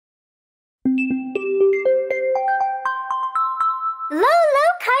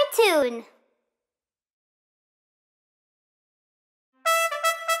Cartoon.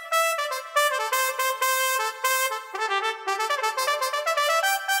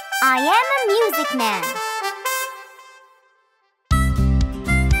 I am a music man.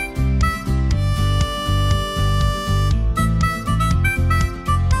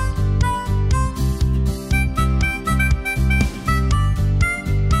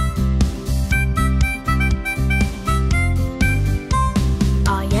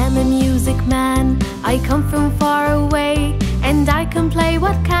 Man, I come from far away, and I can play.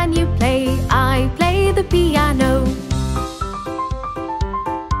 What can you play? I play the piano.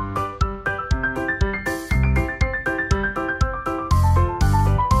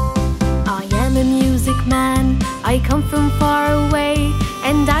 I am a music man, I come from far away,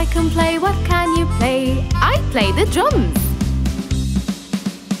 and I can play. What can you play? I play the drums.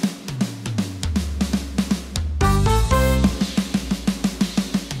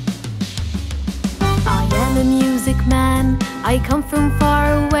 Man, I come from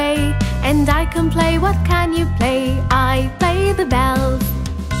far away, and I can play. What can you play? I play the bells.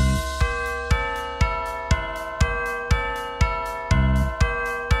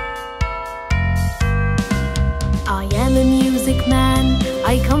 I am a music man,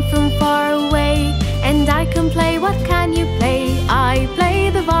 I come from far away, and I can play. What can you play? I play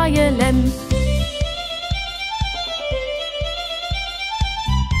the violin.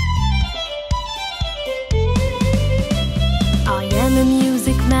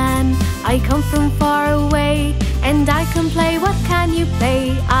 I come from far away, and I can play. What can you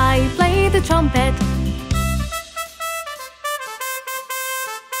play? I play the trumpet.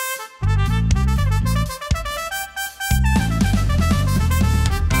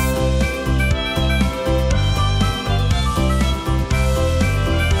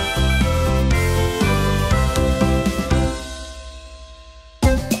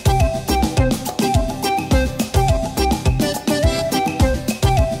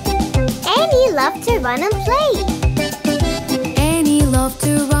 Love to run and play. Annie loved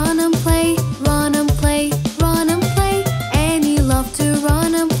to run and play, run and play, run and play. Annie loved to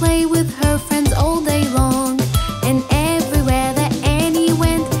run and play with her friends all day long. And everywhere that Annie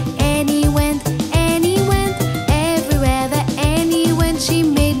went, Annie went, Annie went. Everywhere that Annie went, she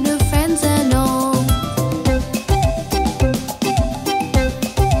made new friends and all.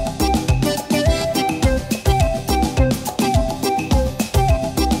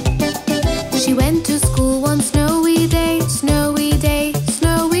 She went to school one snowy day, snowy day,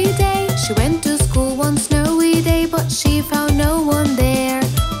 snowy day. She went to school one snowy day, but she found no one there.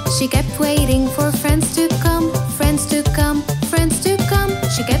 She kept waiting for friends to come, friends to come, friends to come.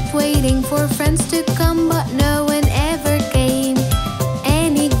 She kept waiting for friends to come, but no one ever came.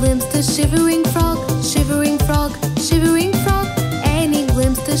 Annie glimpsed a shivering frog, shivering frog, shivering frog. Annie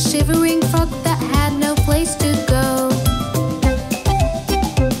glimpsed a shivering frog that had no place to go.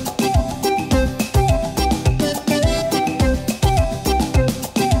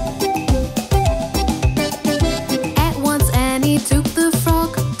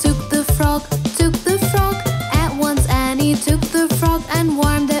 And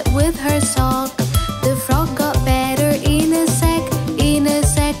warmed it with her sock. The frog got better in a sec, in a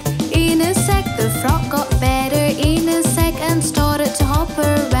sec, in a sec. The frog got better in a sec and started to hop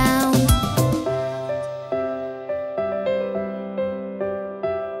around.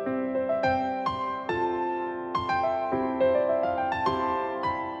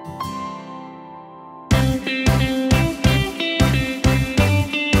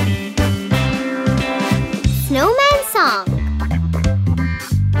 Snowman song.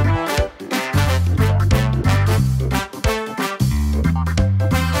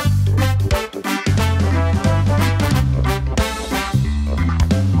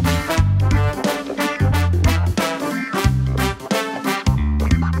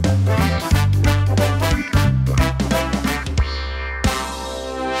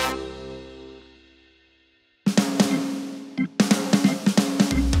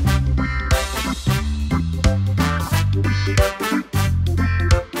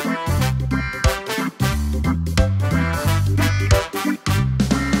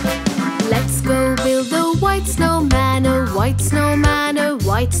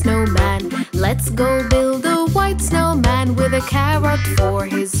 White snowman. Let's go build a white snowman with a carrot for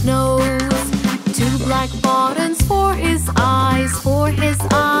his nose, two black buttons for his eyes, for his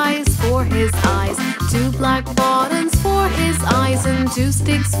eyes, for his eyes, two black buttons for his eyes, and two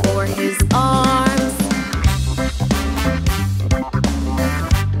sticks for his arms.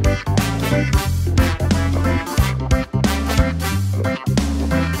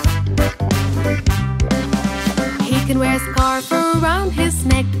 He can wear a scarf around his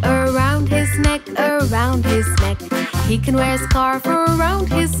neck, around his neck, around his neck. He can wear a scarf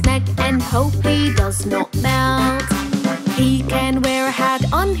around his neck and hope he does not melt. He can wear a hat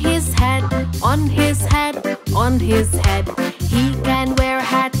on his head, on his head, on his head. He can wear a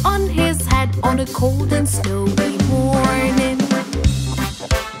hat on his head on a cold and snowy morning.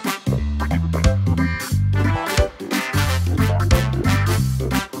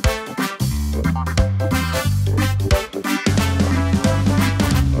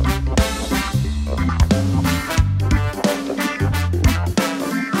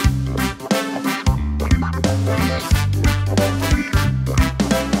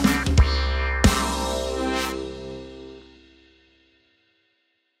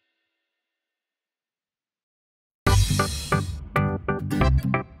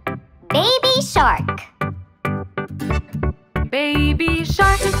 Baby shark. Baby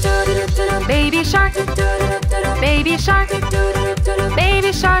shark, baby shark, baby shark,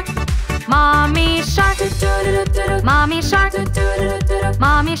 baby shark. Mommy shark, mommy shark,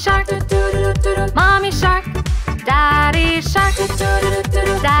 mommy shark, mommy shark. Daddy shark,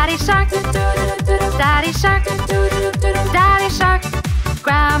 daddy shark, daddy shark, daddy shark.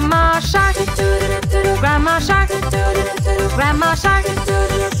 Grandma shark, grandma shark, grandma shark,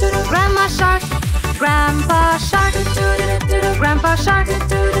 grandma shark. Grandpa shark, grandpa shark,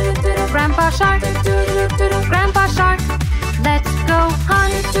 grandpa shark, grandpa shark. Let's go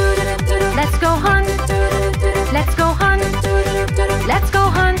hunt, let's go hunt, let's go hunt, let's go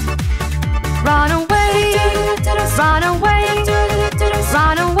hunt. Run away, run away,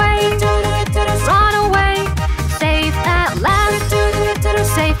 run away, run away. Safe at last,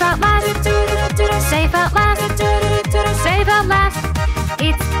 safe at last, safe at last, safe at last.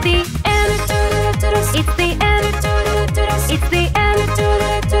 It's the end, it's the end, it's the end, it's the end, it's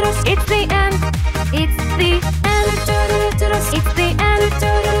the end, it's the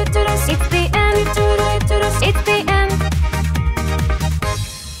end, it's the end, it's the end.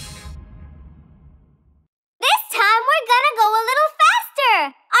 This time we're gonna go a little faster.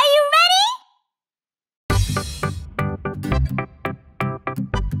 Are you ready?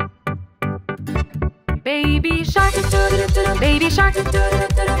 Baby shark, baby shark,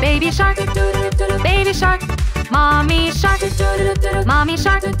 baby shark, baby shark. Mommy shark, mommy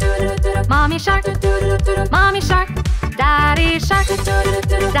shark, mommy shark, mommy shark. Daddy shark,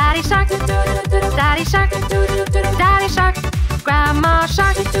 daddy shark, daddy shark, daddy shark. Grandma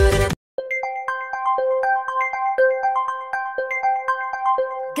shark.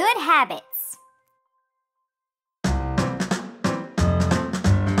 Good habits.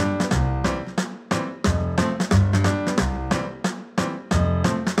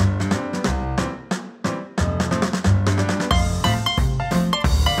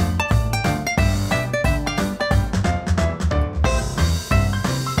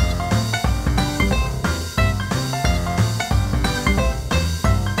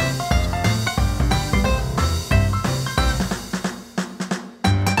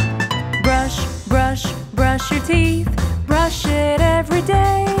 Brush your teeth, brush it every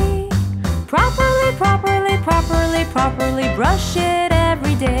day. Properly, properly, properly, properly brush it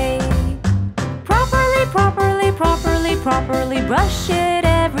every day. Properly, properly, properly, properly brush it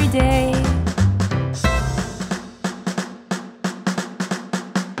every day.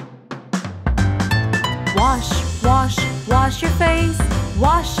 Wash, wash, wash your face,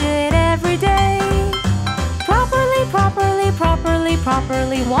 wash it every day. Properly, properly, properly,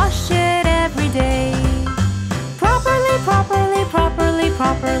 properly wash it every day. Properly, properly, properly,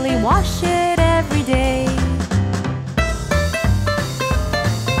 properly wash it every day.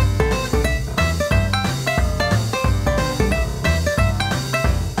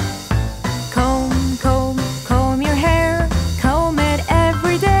 Comb, comb, comb your hair, comb it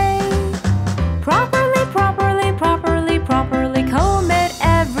every day. Properly, properly, properly, properly comb it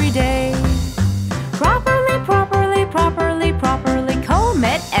every day. Properly, properly, properly, properly comb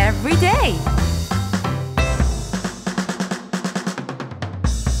it every day.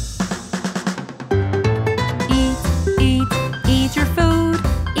 Eat your food,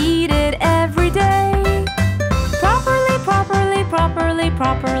 eat it every day. Properly, properly, properly,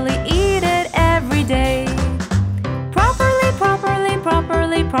 properly eat it every day. Properly, properly,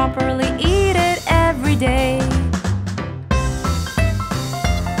 properly, properly eat it every day.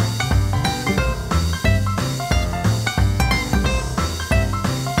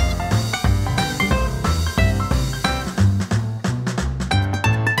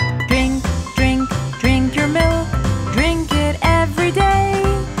 Drink, drink, drink your milk, drink it every day.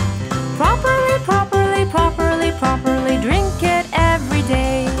 Properly, properly, properly, properly drink it every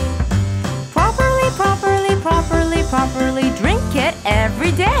day.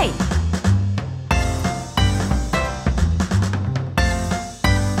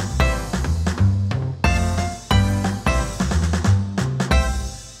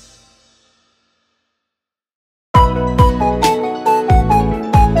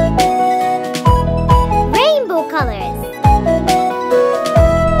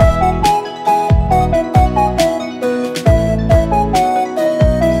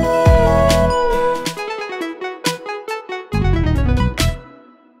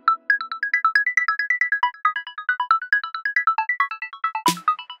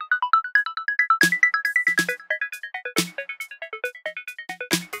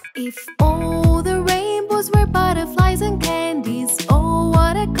 If all the rainbows were butterflies and candies, oh,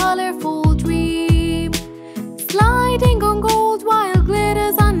 what a colorful dream. Sliding on gold while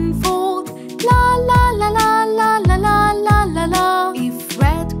glitters unfold, la la la la la la la la la la. If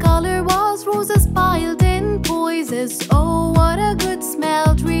red color was roses piled in poises, oh, what a good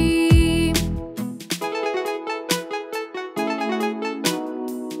smell dream.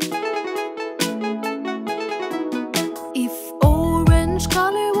 If orange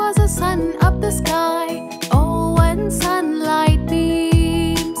color was a sun up the sky, oh, when sunlight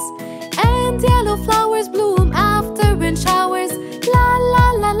beams, and yellow flowers bloom after in showers, la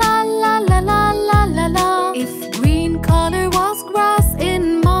la la la la la la la la la. If green color was grass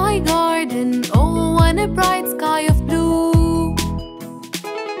in my garden, oh, when a bright sky of blue.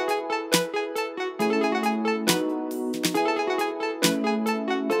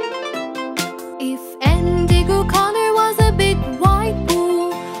 If indigo color was a big white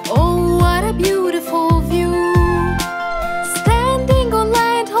pool, oh, what a beautiful view. Standing on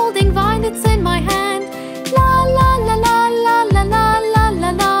land holding violets in my hand, la la la la la la la la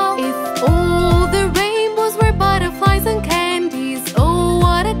la la. If all the rainbows were butterflies and candies, oh,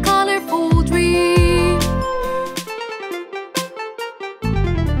 what a colorful dream.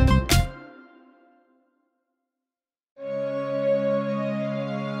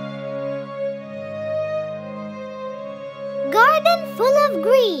 Garden full of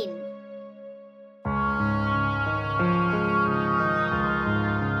green.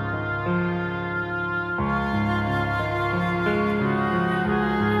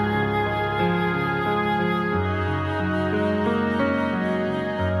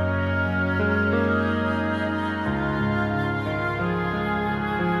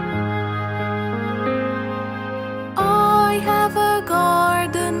 I have a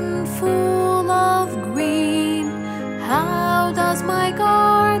garden full of green. How does my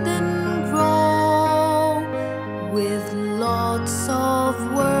garden grow? With lots of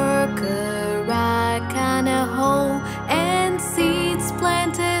work, a rack and a hoe, and seeds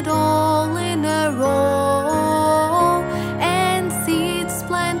planted all in a row. And seeds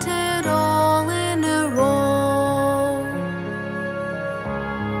planted all in a row.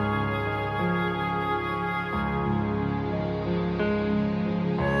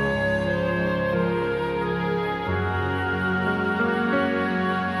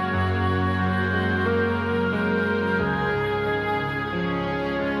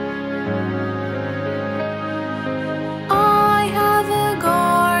 I have a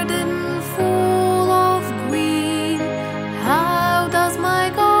garden full of green. How does my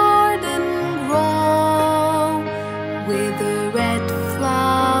garden grow? With a red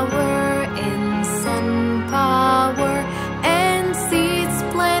flower in sun power, and seeds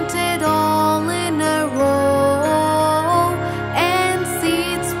planted all in a row. And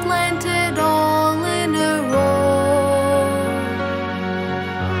seeds planted all in a row.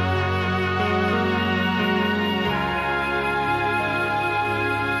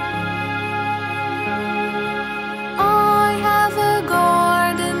 I have a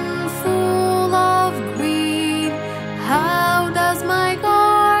garden full of green. How does my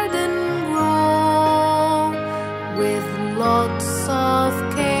garden grow? With lots of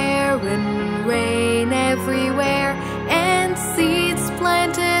care and rain everywhere, and seeds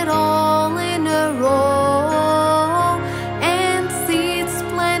planted all in a row. And seeds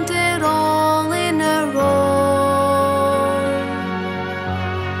planted all in a row.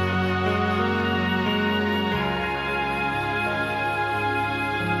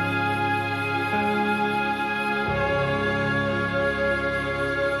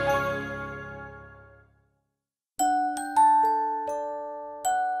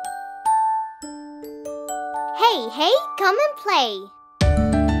 Hey, hey, come and play.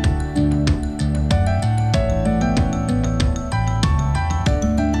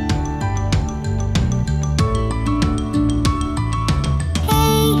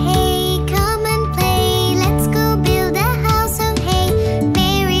 Hey, hey, come and play. Let's go build a house of hay.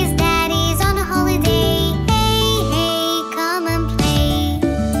 Mary's daddy's on a holiday. Hey, hey, come and play.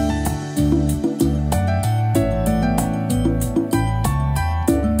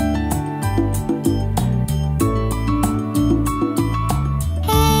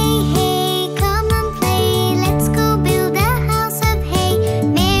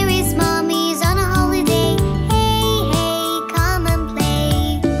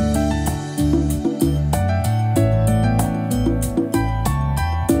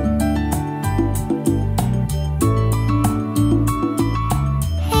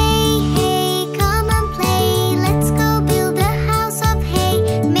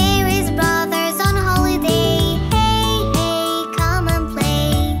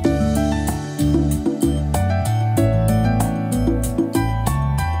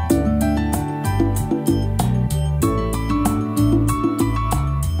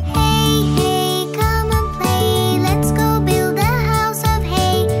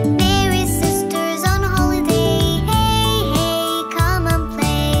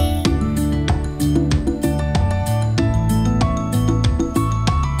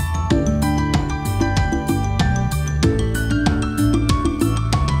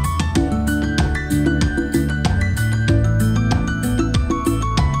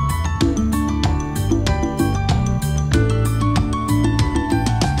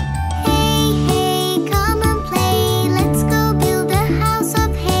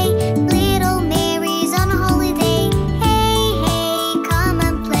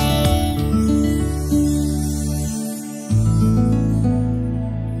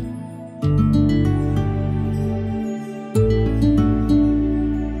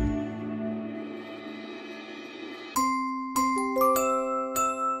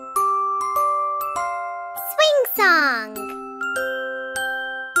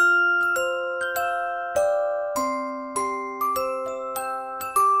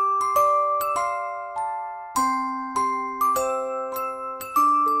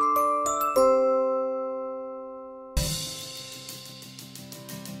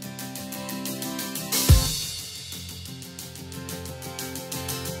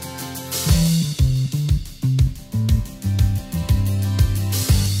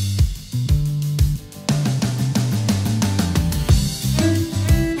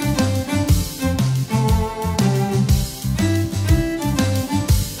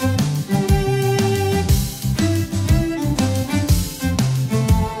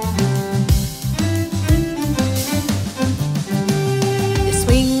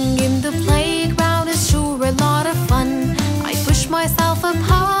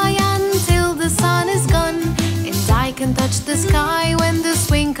 touch the sky when the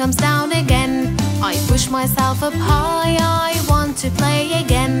swing comes down again. I push myself up high, I want to play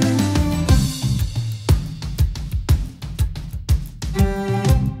again.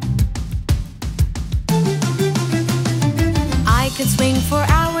 I could swing for